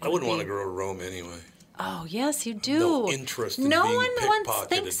important. But I wouldn't want to go to Rome anyway. Oh, yes, you do. No interest in No being one once pickpocketed.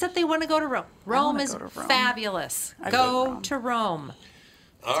 thinks that they want to go to Rome. Rome wanna is go to Rome. fabulous. I Go love Rome. to Rome.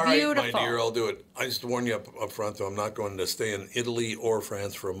 All right, beautiful. my dear, I'll do it. I just warn you up front, though, I'm not going to stay in Italy or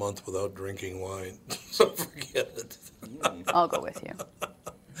France for a month without drinking wine. So forget it. I'll go with you.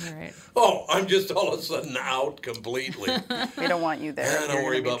 All right. Oh, I'm just all of a sudden out completely. We don't want you there. if Don't you're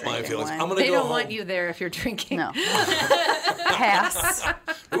worry gonna be about my drinking feelings. wine. I'm going to They go don't home. want you there if you're drinking. No. Pass.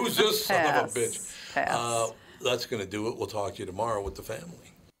 Who's this son of a Pass. bitch? Pass. That's going to do it. We'll talk to you tomorrow with the family.